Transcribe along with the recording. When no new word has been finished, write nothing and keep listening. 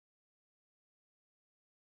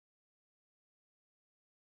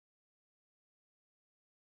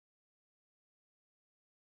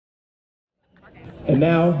And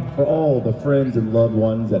now, for all the friends and loved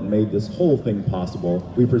ones that made this whole thing possible,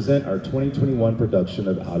 we present our 2021 production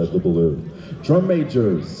of Out of the Blue. Drum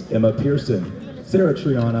majors, Emma Pearson, Sarah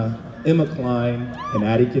Triana, Emma Klein, and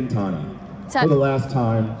Addie Quintana. For the last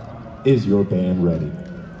time, is your band ready?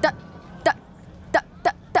 Da, da, da,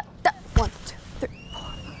 da, da, da. 1, 2, 3, 4,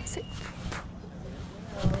 5, 6.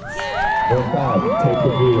 Well, Cobb, take the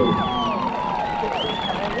wheel.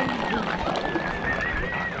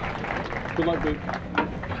 Good luck, dude.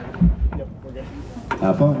 Yep, we're good.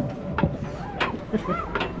 Have fun.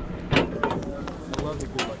 I love the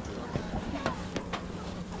good luck.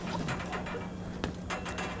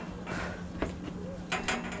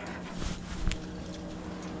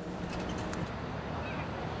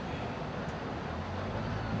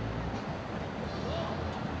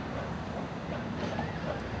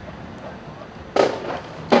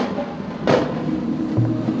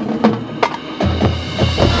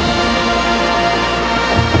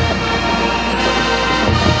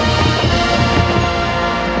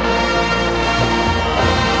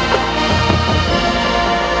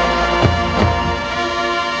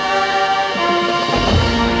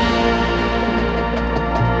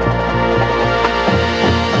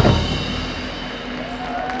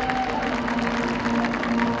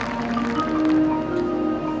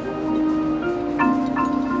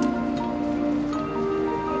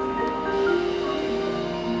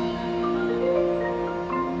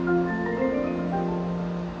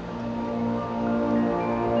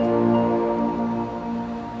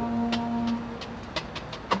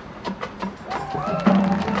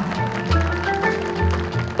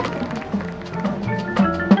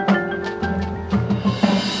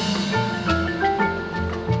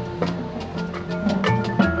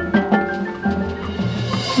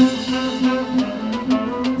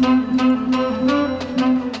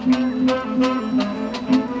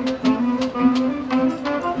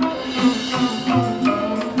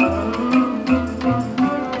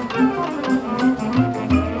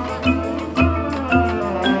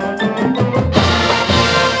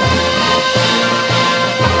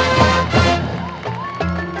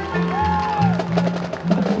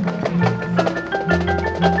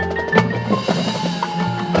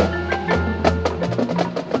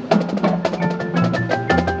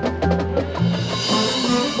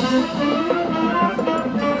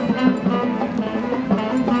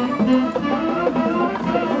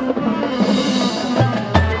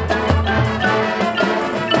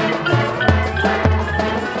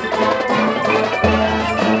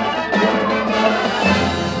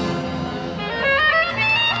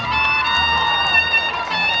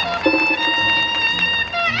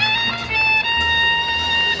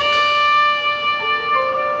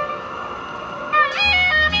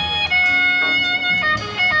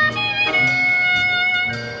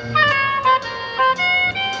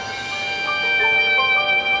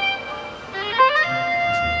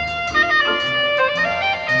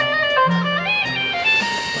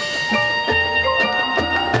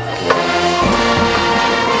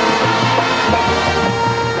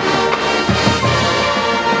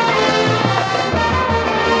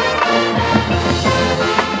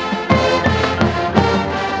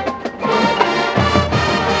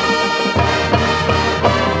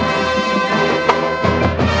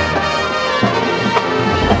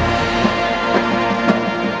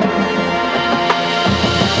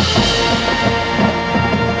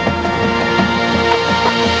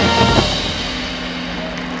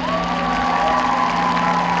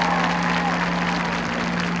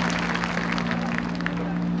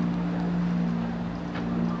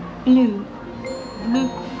 Blue, blue,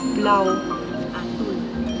 blau, azul,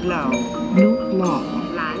 blau, blue, blau,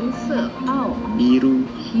 蓝色 au, biru,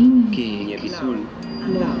 hijau, bisul,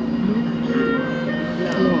 blau, blue,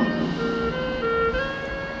 blau.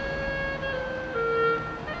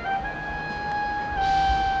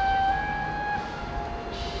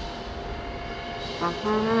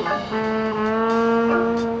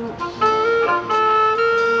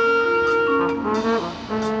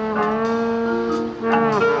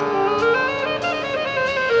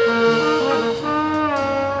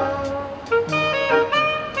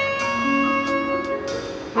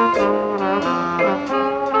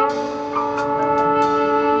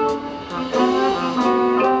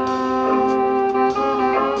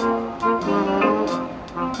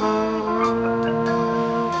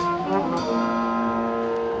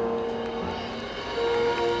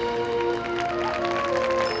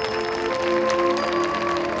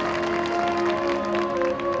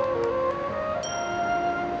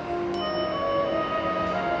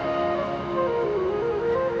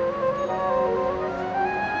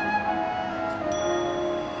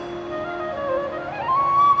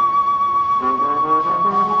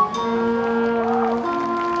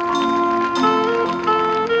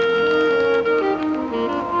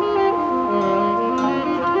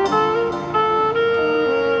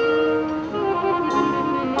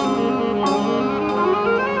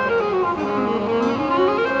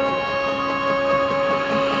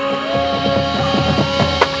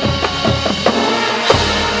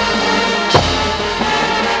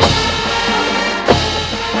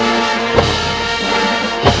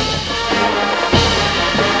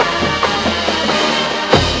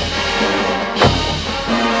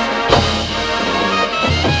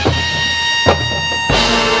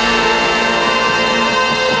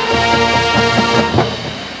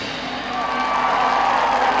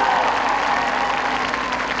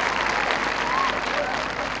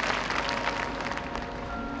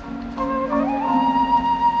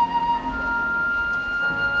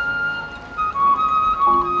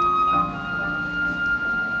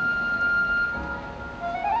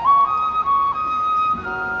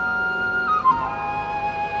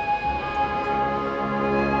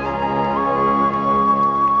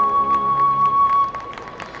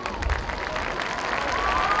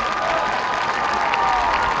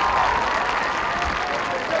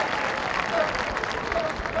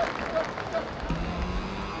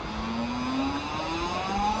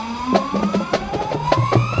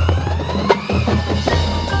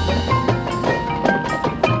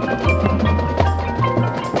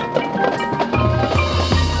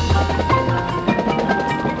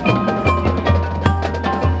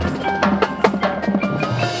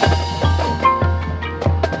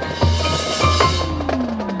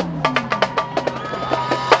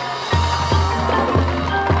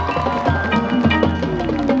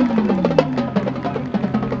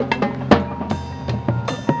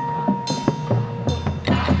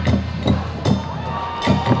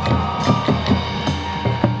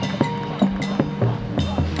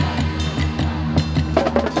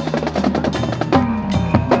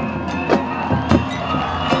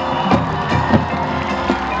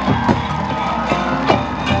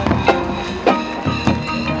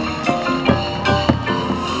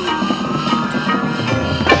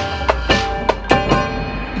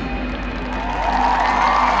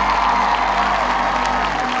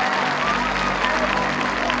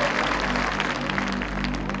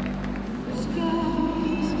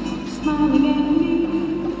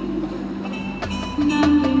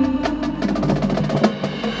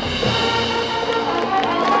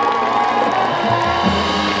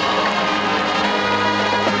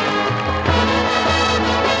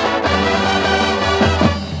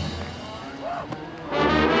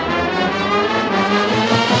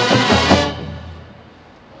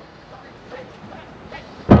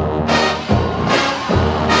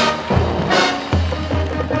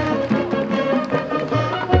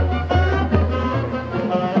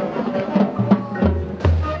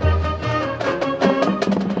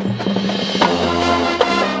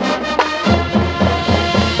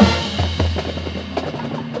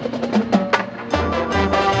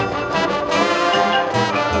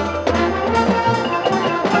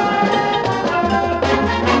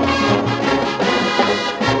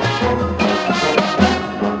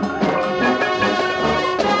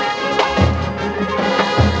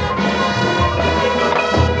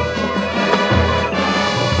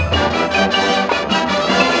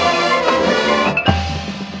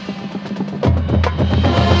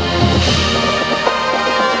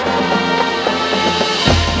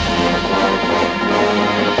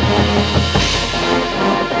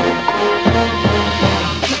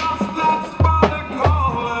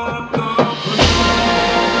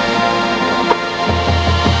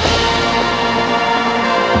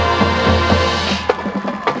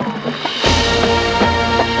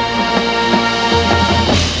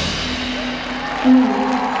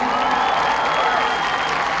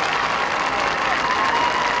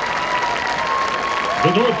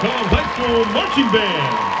 the North Cobb High School Marching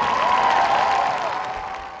Band.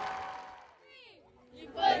 You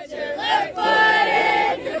put your left foot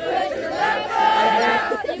in, you put your left foot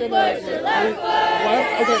out, you put your left foot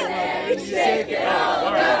in, and you shake it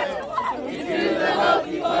all around. You do the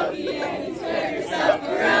hokey pokey and you turn yourself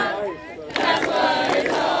around. That's what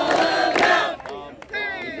it's all about.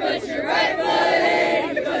 You put your right foot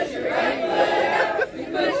in, you put your right foot out, you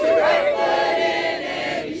put your right foot in,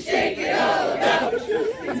 and you shake it all about.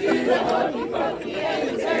 You do the hokey pokey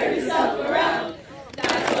and you turn yourself around.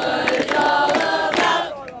 That's what it's all about.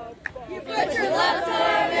 You put your left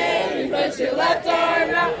arm in, you put your left arm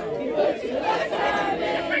out, you put your left arm in,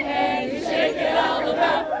 and you shake it all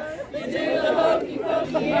about. You do the hokey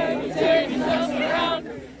pokey and you turn yourself around.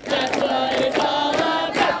 That's what it's all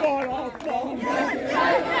about. You put your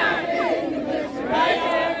right arm in, you put your right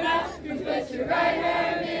arm out, you put your right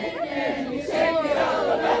arm in, and you shake it all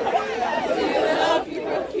about. You do the hokey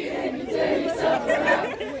pokey and you turn yourself around.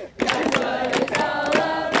 That's what it's all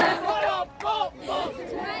about.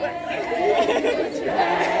 Put your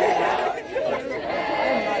head out, put your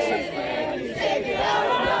head in, and you shake it all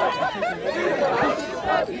about. You do the hokey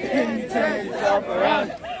pokey and you turn yourself around.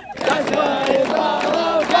 That's what